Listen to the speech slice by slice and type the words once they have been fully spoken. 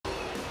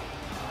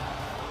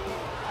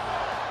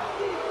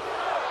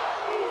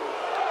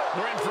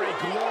We're in for a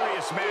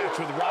glorious match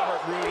with Robert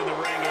Roode in the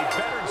ring, a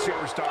veteran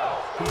superstar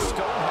who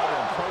still how to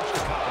approach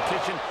the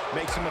competition,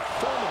 makes him a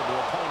formidable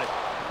opponent.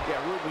 Yeah,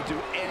 Roode would do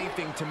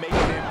anything to make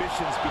his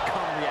ambitions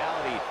become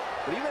reality.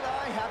 But even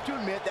I have to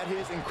admit that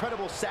his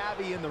incredible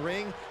savvy in the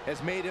ring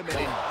has made him an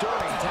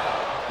enduring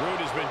talent.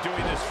 Roode has been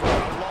doing this for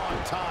a long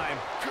time,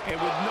 and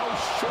with no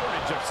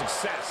shortage of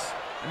success.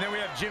 And then we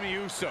have Jimmy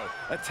Uso,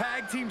 a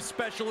tag team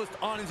specialist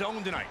on his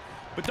own tonight.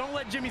 But don't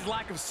let Jimmy's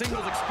lack of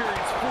singles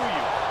experience fool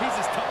you. He's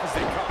as tough as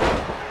they come.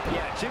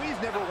 Yeah, Jimmy's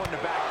never one to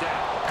back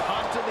down.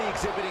 Constantly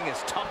exhibiting his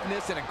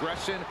toughness and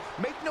aggression.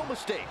 Make no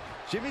mistake,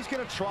 Jimmy's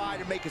going to try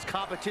to make his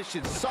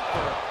competition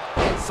suffer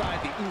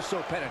inside the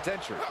Uso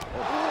penitentiary.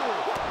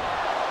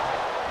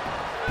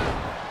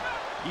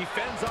 He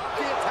fends off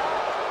the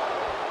attack.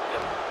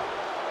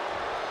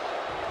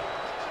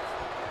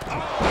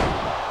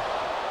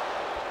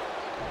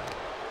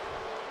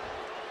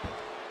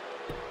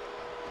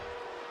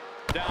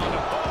 Down to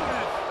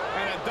Roode,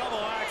 and a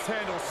double axe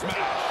handle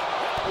smash.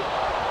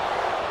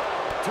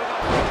 To the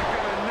back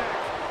of the neck,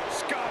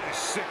 Scottish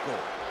sickle.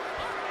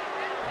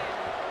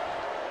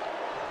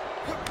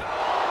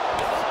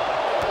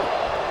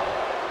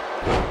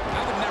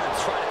 I would never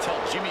try to tell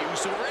Jimmy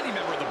Uso or any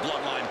member of the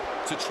bloodline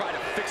to try to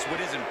fix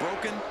what isn't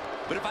broken.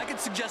 But if I could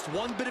suggest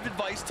one bit of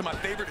advice to my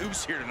favorite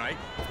Uso here tonight,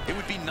 it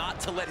would be not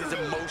to let his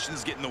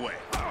emotions get in the way.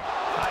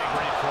 I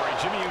agree, Corey.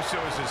 Jimmy Uso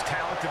is as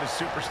talented a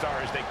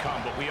superstar as they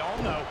come, but we all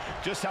know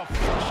just how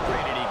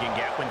frustrated he can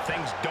get when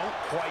things don't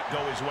quite go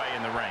his way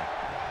in the ring.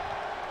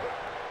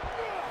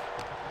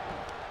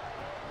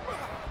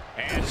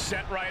 And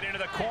set right into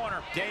the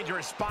corner.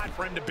 Dangerous spot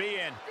for him to be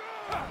in.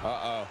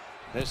 Uh-oh.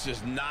 This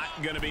is not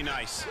going to be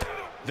nice.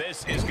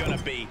 This is going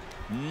to be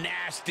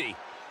nasty.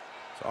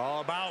 It's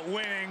all about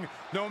winning,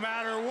 no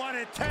matter what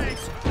it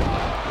takes.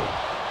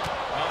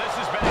 Well, this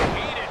has been a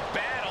heated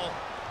battle.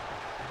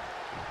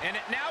 And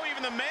now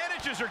even the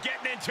managers are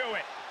getting into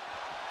it.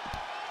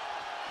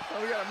 Oh,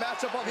 we got a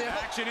matchup on the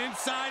action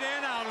inside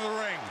and out of the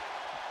ring.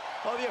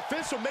 Oh, the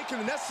official making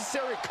the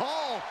necessary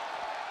call.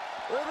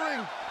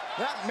 Ordering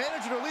that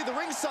manager to leave the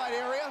ringside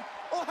area.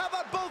 Oh, how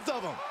about both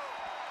of them?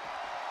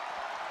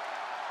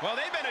 Well,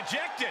 they've been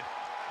ejected.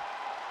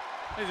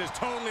 This is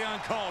totally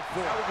uncalled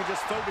for. Now we can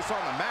just focus on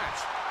the match.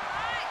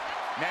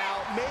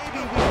 Now, maybe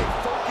we can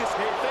focus.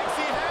 He thinks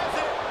he has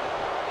it.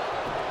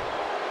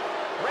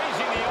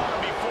 Raising the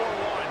arm before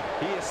one.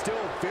 He is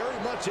still very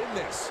much in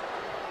this.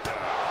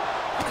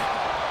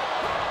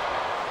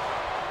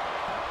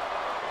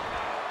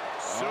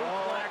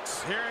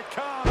 Suplex, here it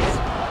comes.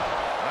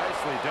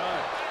 Nicely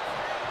done.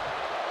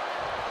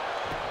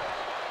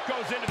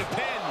 Goes into the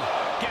pin.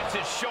 Gets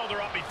his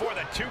shoulder up before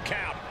the 2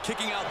 count.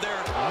 Kicking out there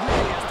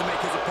really has to make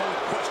his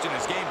opponent question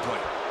his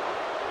gameplay.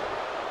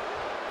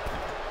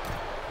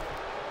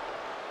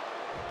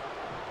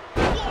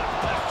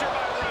 Blockbuster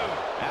by Roode.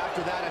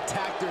 After that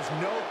attack, there's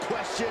no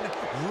question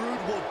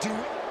Roode will do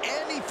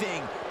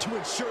anything to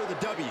ensure the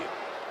W.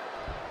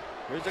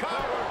 Here's a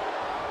cover.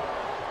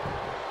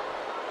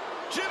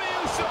 Jimmy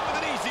Uso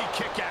with an easy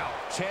kick out.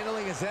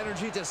 Channeling his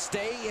energy to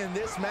stay in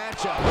this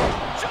matchup.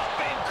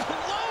 Jumping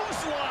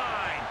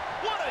clothesline.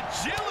 What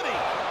agility.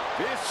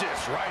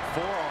 Vicious right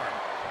forearm.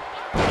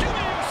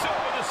 Jimmy Uso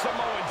with a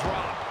Samoan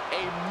drop.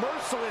 A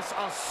merciless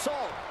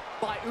assault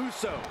by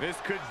Uso. This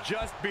could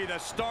just be the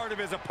start of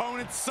his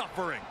opponent's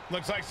suffering.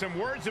 Looks like some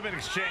words have been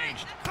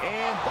exchanged.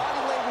 And body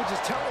language is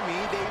telling me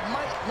they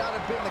might not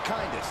have been the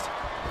kindest.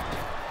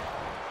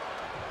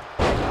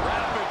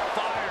 Rapid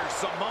fire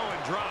Samoan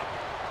drop.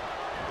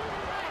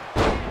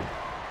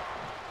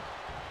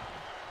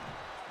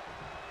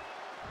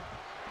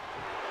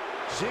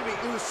 Jimmy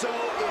Uso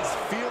is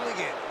feeling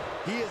it.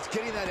 He is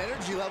getting that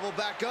energy level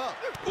back up.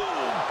 Boom!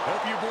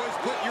 Hope you boys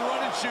put your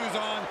running shoes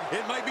on.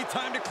 It might be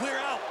time to clear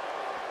out.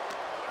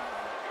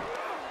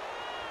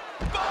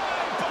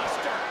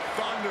 Buster.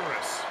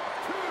 Thunderous.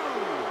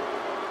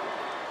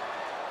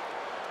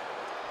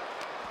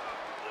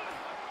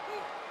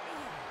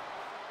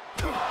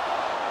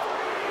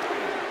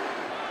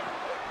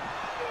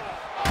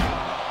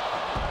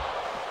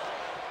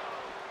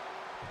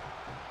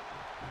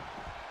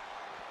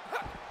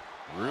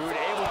 Roode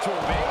able to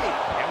evade.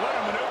 And what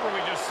a maneuver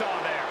we just saw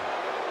there.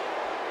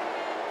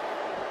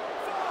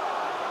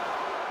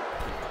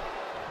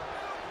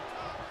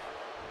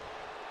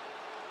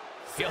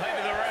 He'll head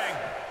to the ring.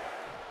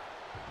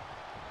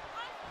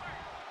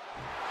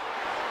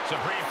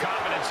 Supreme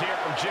confidence here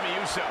from Jimmy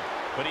Uso,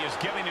 but he is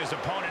giving his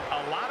opponent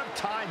a lot of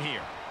time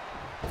here.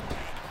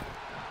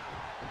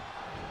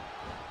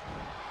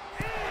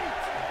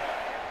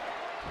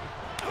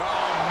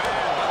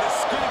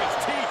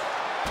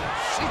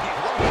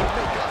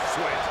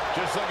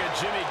 Just look at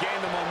Jimmy gain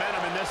the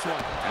momentum in this one.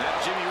 And that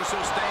Jimmy Uso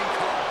staying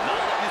calm, not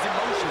letting his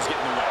emotions get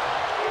in the way.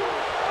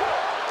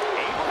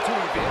 Able to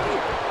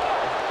evade.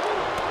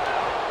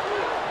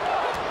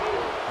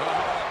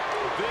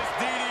 This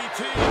DDT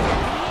is a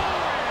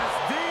glorious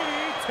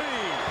DDT.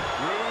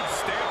 Roode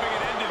stamping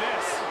an end to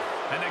this.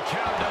 And the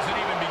count doesn't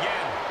even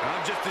begin.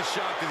 I'm just as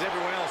shocked as as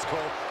everyone else,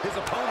 Cole, his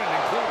opponent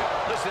included.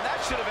 Listen,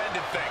 that should have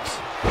ended things.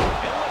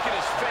 And look at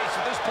his face.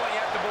 At this point, you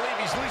have to believe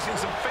he's losing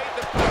some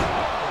faith.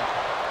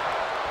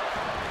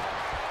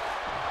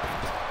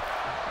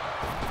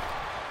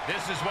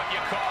 This is what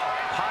you call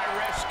high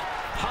risk,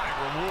 high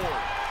reward.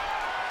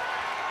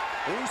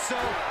 Uso.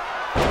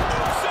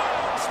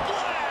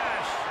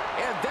 Splash!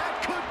 And that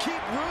could keep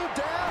Roode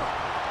down.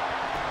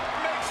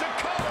 Makes a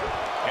cover.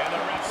 And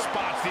the ref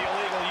spots the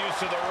illegal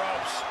use of the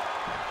ropes.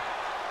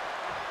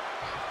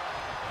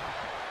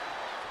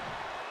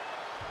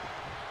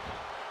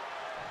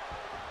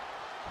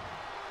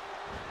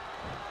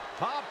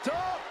 Popped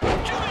up.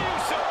 Jimmy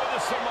Uso with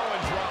a Samoan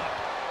drop.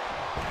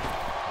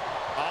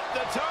 Up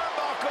the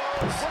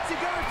turnbuckles. What's he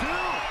gonna do?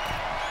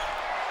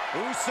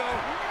 Uso.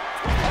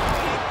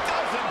 He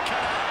doesn't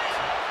connect.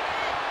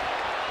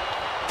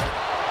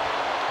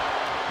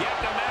 You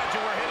have to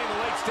imagine we're hitting the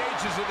late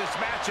stages of this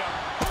matchup.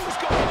 Who's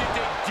going to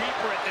dig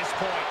deeper at this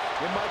point?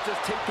 It might just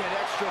take that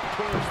extra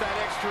push, that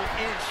extra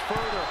inch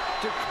further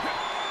to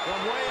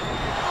one way.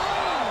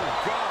 Oh,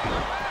 God.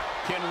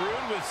 Can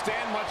Roode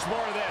withstand much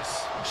more of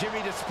this?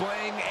 Jimmy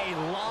displaying a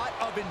lot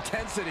of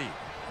intensity.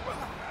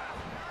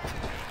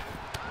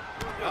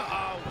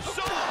 Uh-oh.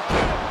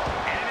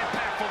 An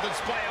impactful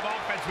display of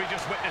offense we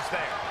just witnessed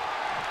there.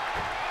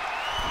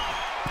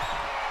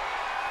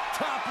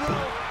 Top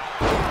rope.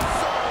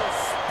 Soul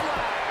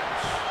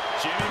splash.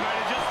 Jimmy might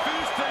have just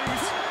finished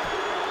things.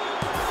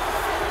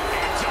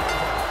 It's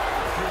over.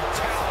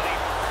 Brutality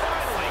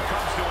finally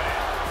comes to an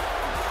end.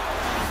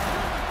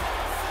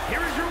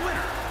 Here is your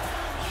winner,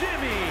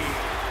 Jimmy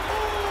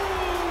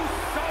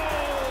Uso.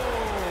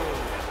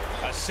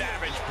 A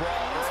savage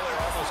brawl earlier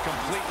almost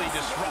completely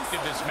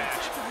disrupted this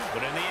match,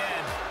 but in the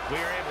end, we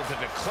are able to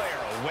declare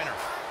a winner.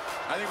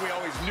 I think we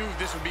always knew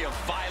this would be a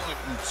violent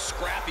and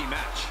scrappy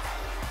match.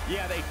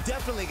 Yeah, they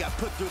definitely got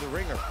put through the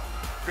ringer.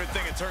 Good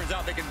thing it turns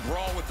out they can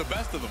brawl with the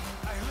best of them.